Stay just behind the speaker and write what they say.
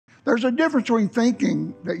There's a difference between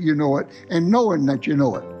thinking that you know it and knowing that you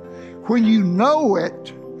know it. When you know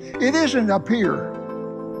it, it isn't up here.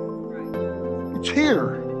 It's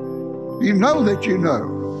here. You know that you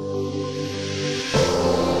know.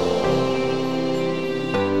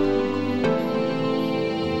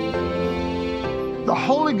 The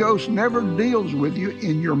Holy Ghost never deals with you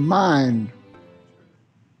in your mind.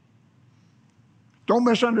 Don't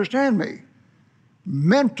misunderstand me.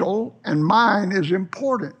 Mental and mind is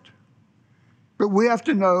important. But we have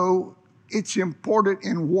to know it's important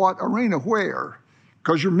in what arena, where.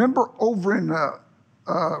 Because remember over in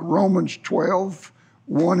Romans 12,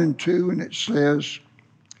 1 and 2, and it says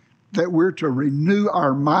that we're to renew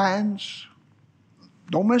our minds.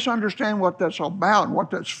 Don't misunderstand what that's about and what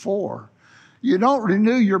that's for. You don't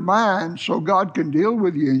renew your mind so God can deal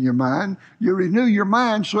with you in your mind. You renew your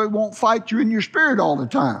mind so it won't fight you in your spirit all the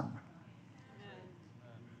time.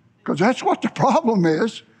 Because that's what the problem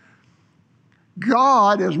is.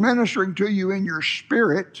 God is ministering to you in your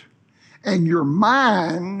spirit, and your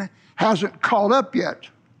mind hasn't caught up yet.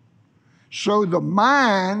 So the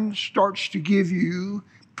mind starts to give you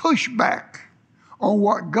pushback on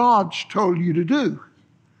what God's told you to do.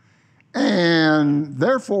 And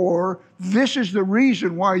therefore, this is the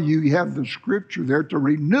reason why you have the scripture there to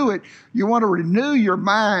renew it. You want to renew your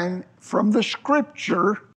mind from the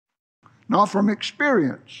scripture, not from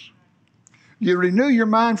experience. You renew your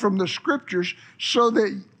mind from the scriptures so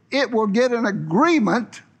that it will get an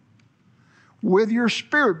agreement with your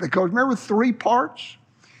spirit. Because remember 3 parts?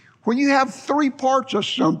 When you have 3 parts of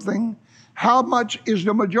something, how much is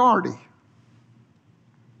the majority?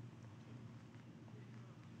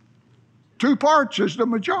 2 parts is the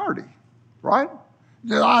majority, right?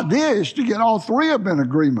 The idea is to get all 3 of them in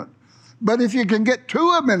agreement. But if you can get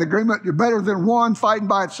 2 of them in agreement, you're better than 1 fighting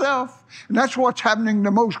by itself. And that's what's happening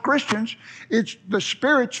to most Christians. It's the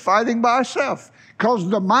spirit's fighting by itself because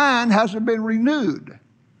the mind hasn't been renewed.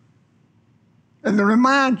 And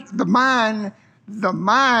the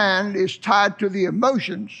mind is tied to the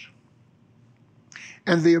emotions.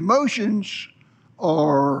 And the emotions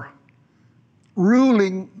are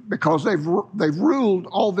ruling because they've ruled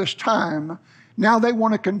all this time. Now they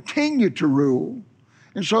want to continue to rule.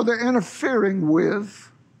 And so they're interfering with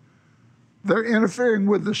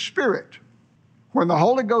the Spirit. When the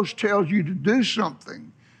Holy Ghost tells you to do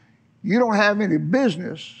something, you don't have any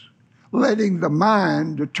business letting the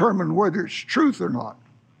mind determine whether it's truth or not.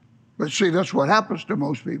 But see, that's what happens to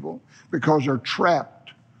most people because they're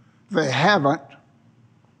trapped. They haven't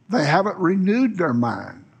renewed their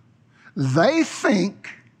mind. They think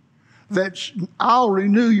that I'll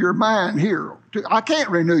renew your mind here. I can't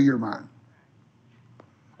renew your mind.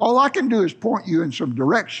 All I can do is point you in some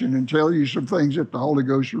direction and tell you some things that the Holy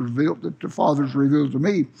Ghost revealed, that the Father's revealed to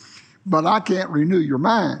me, but I can't renew your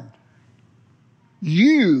mind.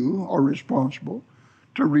 You are responsible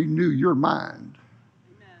to renew your mind.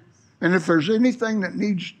 Amen. And if there's anything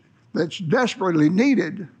that's desperately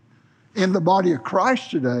needed in the body of Christ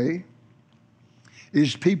today,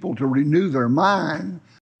 is people to renew their mind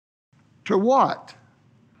to what?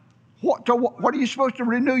 What are you supposed to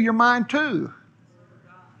renew your mind to?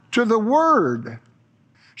 To the Word.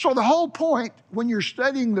 So the whole point when you're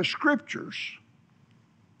studying the Scriptures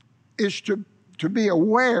is to be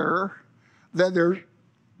aware that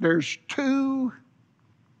there's 2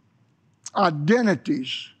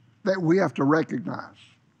 identities that we have to recognize.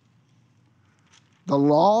 The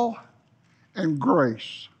law and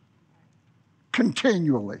grace.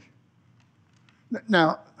 Continually.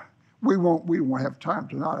 Now, we won't have time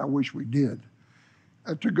tonight. I wish we did.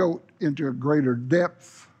 To go into a greater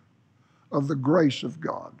depth of the grace of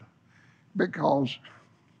God, because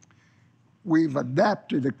we've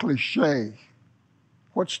adapted a cliche.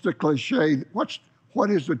 What's the cliche? What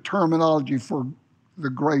is the terminology for the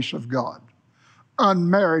grace of God?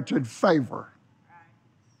 Unmerited favor.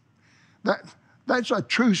 That's a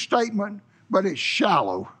true statement, but it's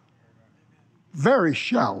shallow. Very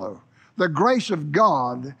shallow. The grace of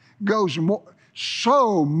God goes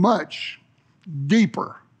so much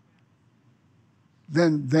deeper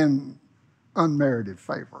than unmerited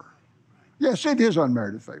favor. Yes, it is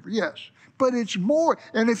unmerited favor, yes. But it's more,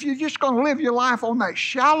 and if you're just going to live your life on that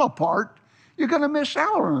shallow part, you're going to miss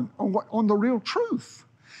out on the real truth.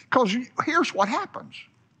 Because here's what happens.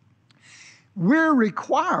 We're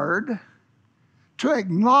required to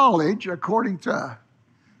acknowledge, according to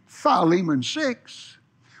Philemon 6,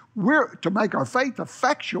 to make our faith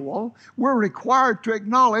effectual, we're required to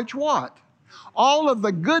acknowledge what? All of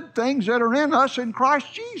the good things that are in us in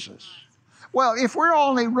Christ Jesus. Well, if we're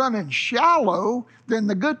only running shallow, then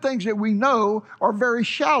the good things that we know are very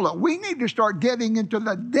shallow. We need to start getting into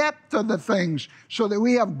the depth of the things so that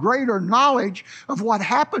we have greater knowledge of what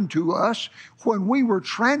happened to us when we were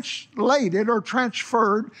translated or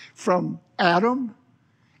transferred from Adam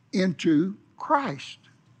into Christ.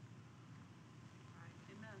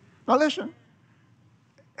 Now listen,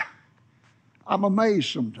 I'm amazed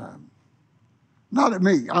sometimes. Not at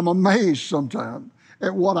me, I'm amazed sometimes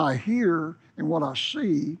at what I hear and what I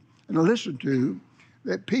see and I listen to,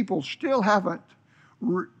 that people still haven't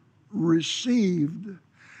received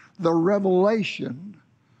the revelation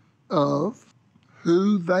of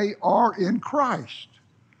who they are in Christ.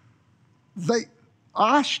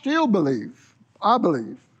 I believe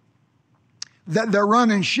that they're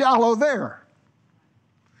running shallow there.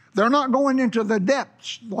 They're not going into the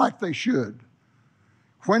depths like they should.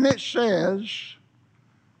 When it says,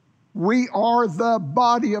 we are the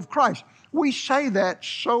body of Christ, we say that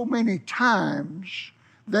so many times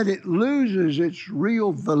that it loses its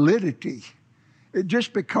real validity. It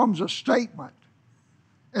just becomes a statement.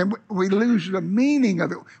 And we lose the meaning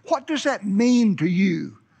of it. What does that mean to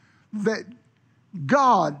you? That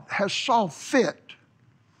God has saw fit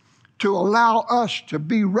to allow us to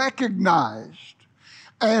be recognized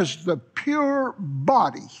as the pure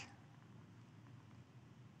body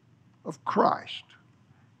of Christ.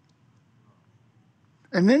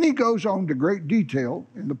 And then he goes on to great detail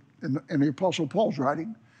in the Apostle Paul's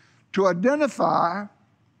writing to identify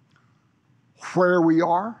where we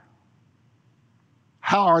are,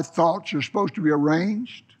 how our thoughts are supposed to be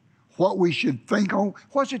arranged, what we should think on.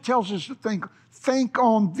 What it tells us to think? Think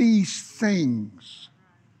on these things,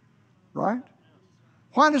 right?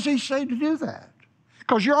 Why does he say to do that?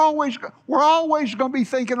 Because we're always going to be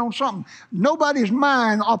thinking on something. Nobody's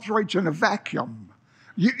mind operates in a vacuum.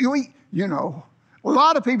 You know, a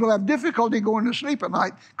lot of people have difficulty going to sleep at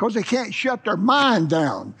night because they can't shut their mind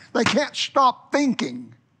down. They can't stop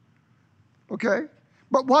thinking. Okay?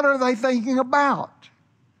 But what are they thinking about?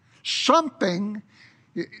 Something.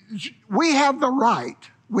 We have the right.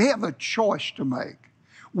 We have a choice to make.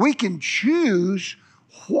 We can choose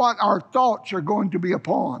what our thoughts are going to be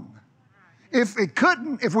upon. If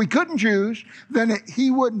we couldn't choose, then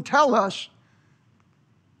he wouldn't tell us,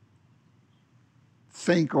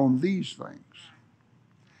 think on these things.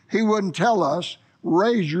 He wouldn't tell us,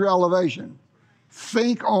 raise your elevation.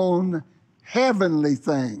 Think on heavenly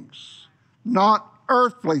things, not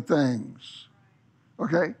earthly things.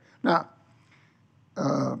 Okay? Now,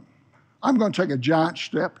 I'm going to take a giant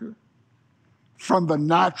step here from the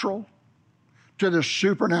natural to the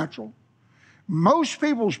supernatural. Most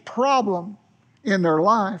people's problem in their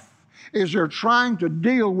life is they're trying to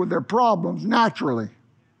deal with their problems naturally.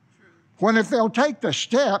 When if they'll take the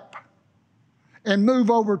step and move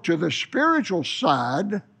over to the spiritual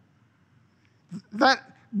side, that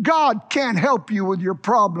God can't help you with your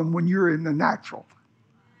problem when you're in the natural.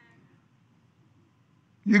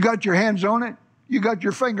 You got your hands on it, you got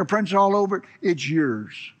your fingerprints all over it, it's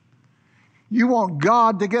yours. You want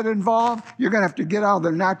God to get involved, you're going to have to get out of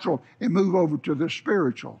the natural and move over to the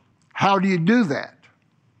spiritual. How do you do that?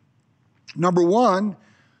 Number one,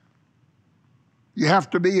 you have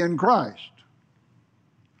to be in Christ.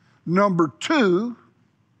 Number two,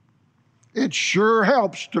 it sure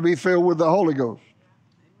helps to be filled with the Holy Ghost.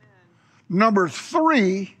 Amen. Number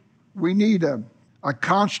three, we need a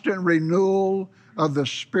constant renewal of the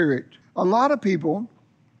Spirit. A lot of people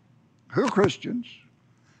who are Christians,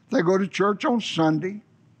 they go to church on Sunday.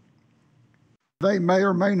 They may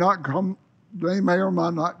or may not come. They may or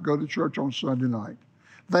may not go to church on Sunday night.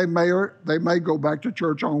 They may go back to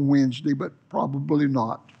church on Wednesday, but probably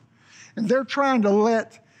not. And they're trying to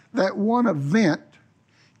let that one event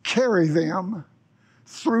carry them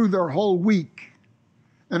through their whole week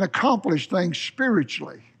and accomplish things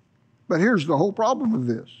spiritually. But here's the whole problem with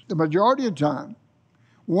this. The majority of the time,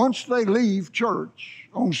 once they leave church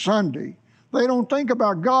on Sunday, they don't think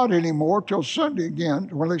about God anymore till Sunday again,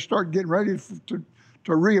 when they start getting ready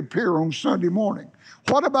to reappear on Sunday morning.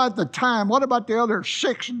 What about the time? What about the other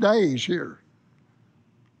 6 days here?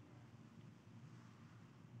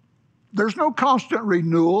 There's no constant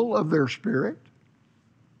renewal of their spirit.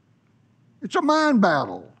 It's a mind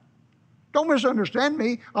battle. Don't misunderstand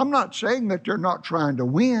me. I'm not saying that they're not trying to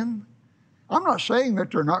win. I'm not saying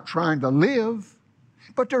that they're not trying to live.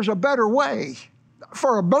 But there's a better way.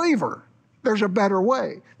 For a believer, there's a better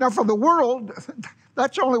way. Now, for the world,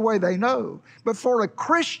 that's the only way they know. But for a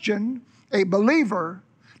Christian, a believer,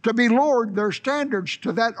 to be lowered their standards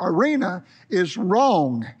to that arena is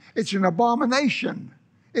wrong. It's an abomination.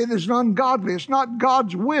 It is ungodly. It's not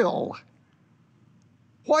God's will.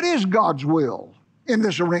 What is God's will in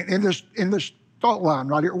this arena, in this thought line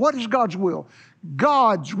right here? What is God's will?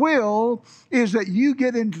 God's will is that you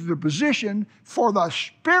get into the position for the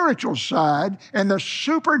spiritual side and the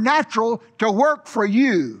supernatural to work for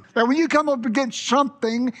you. That when you come up against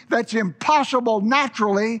something that's impossible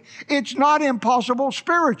naturally, it's not impossible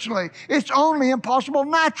spiritually. It's only impossible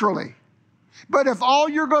naturally. But if all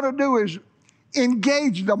you're going to do is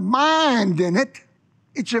engage the mind in it,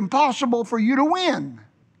 it's impossible for you to win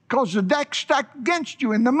because the deck's stacked against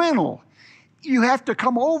you in the mental. You have to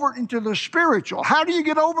come over into the spiritual. How do you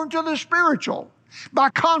get over into the spiritual?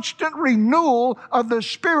 By constant renewal of the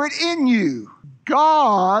Spirit in you.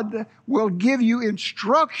 God will give you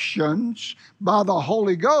instructions by the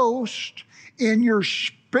Holy Ghost in your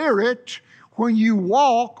spirit when you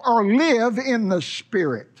walk or live in the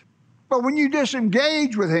Spirit. But when you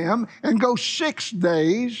disengage with Him and go 6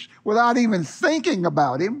 days without even thinking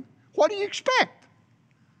about Him, what do you expect?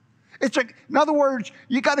 In other words,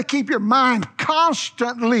 you got to keep your mind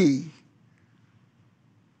constantly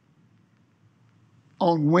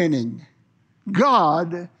on winning.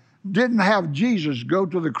 God didn't have Jesus go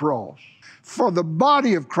to the cross for the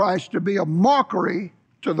body of Christ to be a mockery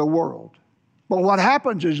to the world. But what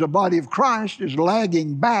happens is the body of Christ is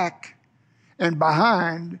lagging back and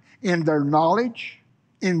behind in their knowledge,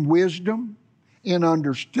 in wisdom, in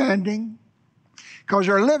understanding, because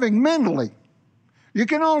they're living mentally. You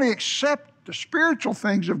can only accept the spiritual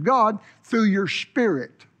things of God through your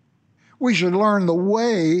spirit. We should learn the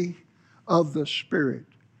way of the Spirit.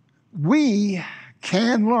 We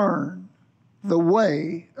can learn the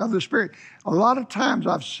way of the Spirit. A lot of times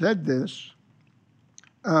I've said this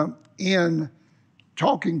in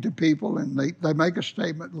talking to people, and they make a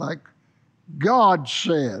statement like, God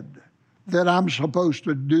said that I'm supposed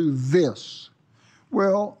to do this.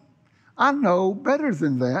 Well, I know better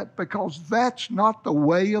than that, because that's not the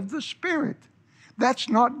way of the Spirit. That's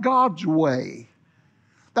not God's way.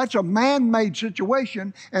 That's a man-made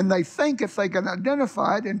situation, and they think if they can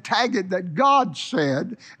identify it and tag it that God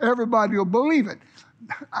said, everybody will believe it.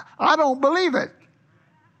 I don't believe it.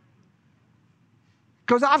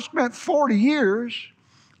 Because I've spent 40 years,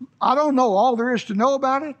 I don't know all there is to know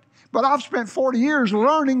about it, but I've spent 40 years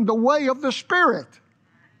learning the way of the Spirit.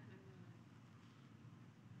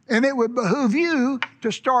 And it would behoove you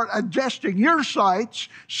to start adjusting your sights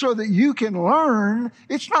so that you can learn.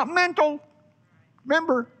 It's not mental.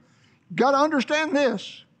 Remember, got to understand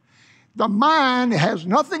this. The mind has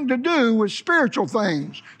nothing to do with spiritual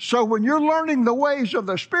things. So when you're learning the ways of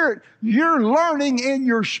the Spirit, you're learning in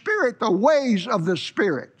your spirit the ways of the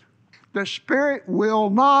Spirit. The Spirit will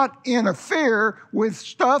not interfere with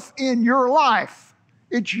stuff in your life.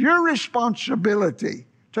 It's your responsibility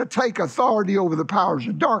to take authority over the powers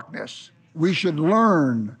of darkness. We should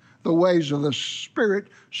learn the ways of the Spirit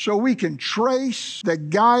so we can trace the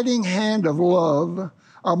guiding hand of love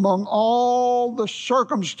among all the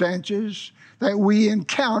circumstances that we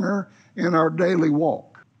encounter in our daily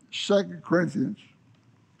walk. 2 Corinthians,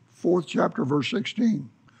 4th chapter, verse 16.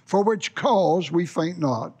 For which cause we faint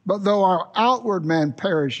not, but though our outward man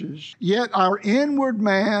perishes, yet our inward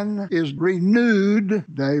man is renewed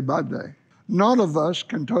day by day. None of us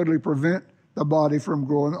can totally prevent the body from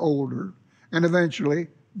growing older and eventually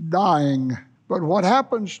dying. But what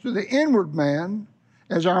happens to the inward man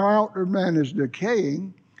as our outward man is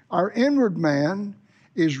decaying, our inward man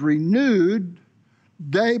is renewed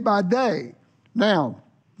day by day. Now,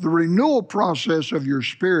 the renewal process of your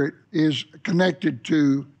spirit is connected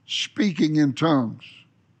to speaking in tongues.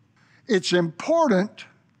 It's important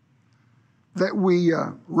that we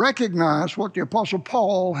recognize what the Apostle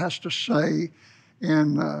Paul has to say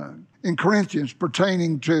in Corinthians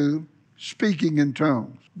pertaining to speaking in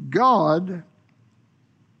tongues. God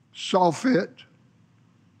saw fit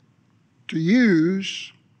to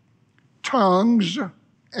use tongues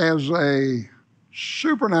as a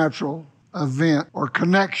supernatural event or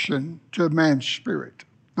connection to man's spirit.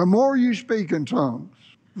 The more you speak in tongues,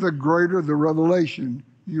 the greater the revelation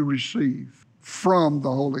you receive from the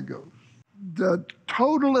Holy Ghost. The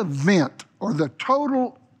total event or the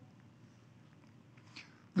total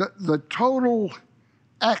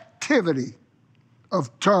activity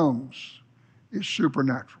of tongues is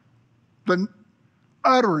supernatural. The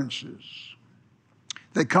utterances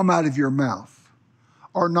that come out of your mouth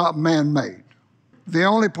are not man-made. The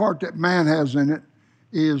only part that man has in it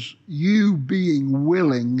is you being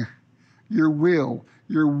willing, your will.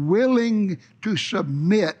 You're willing to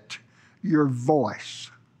submit your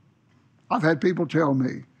voice. I've had people tell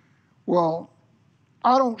me, well,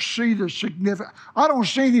 I don't see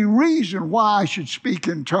any reason why I should speak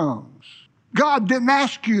in tongues. God didn't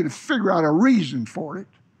ask you to figure out a reason for it.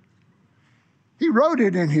 He wrote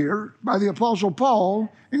it in here by the Apostle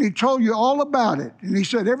Paul, and he told you all about it. And he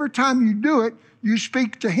said, every time you do it, you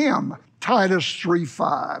speak to him. Titus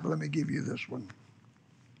 3:5. Let me give you this one.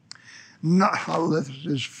 This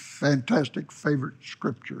is fantastic favorite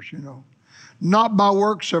scriptures, you know. Not by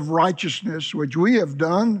works of righteousness which we have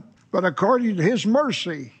done, but according to his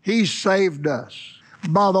mercy, he saved us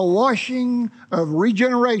by the washing of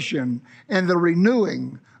regeneration and the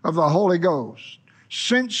renewing of the Holy Ghost.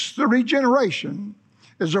 Since the regeneration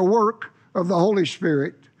is a work of the Holy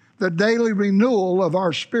Spirit, the daily renewal of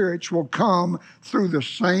our spirits will come through the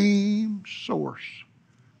same source.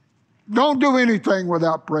 Don't do anything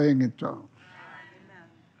without praying in tongues. Amen.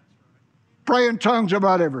 Pray in tongues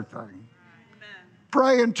about everything. Amen.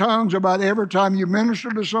 Pray in tongues about every time you minister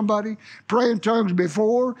to somebody. Pray in tongues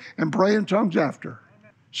before and pray in tongues after.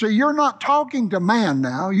 Amen. See, you're not talking to man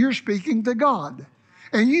now. You're speaking to God.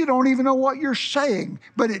 And you don't even know what you're saying,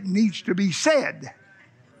 but it needs to be said.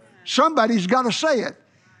 Somebody's got to say it.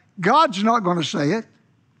 God's not going to say it.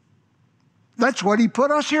 That's what he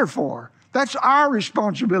put us here for. That's our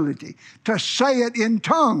responsibility, to say it in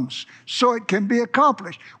tongues so it can be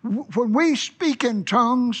accomplished. When we speak in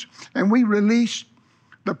tongues and we release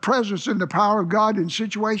the presence and the power of God in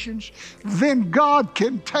situations, then God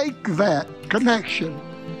can take that connection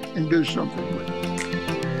and do something with it.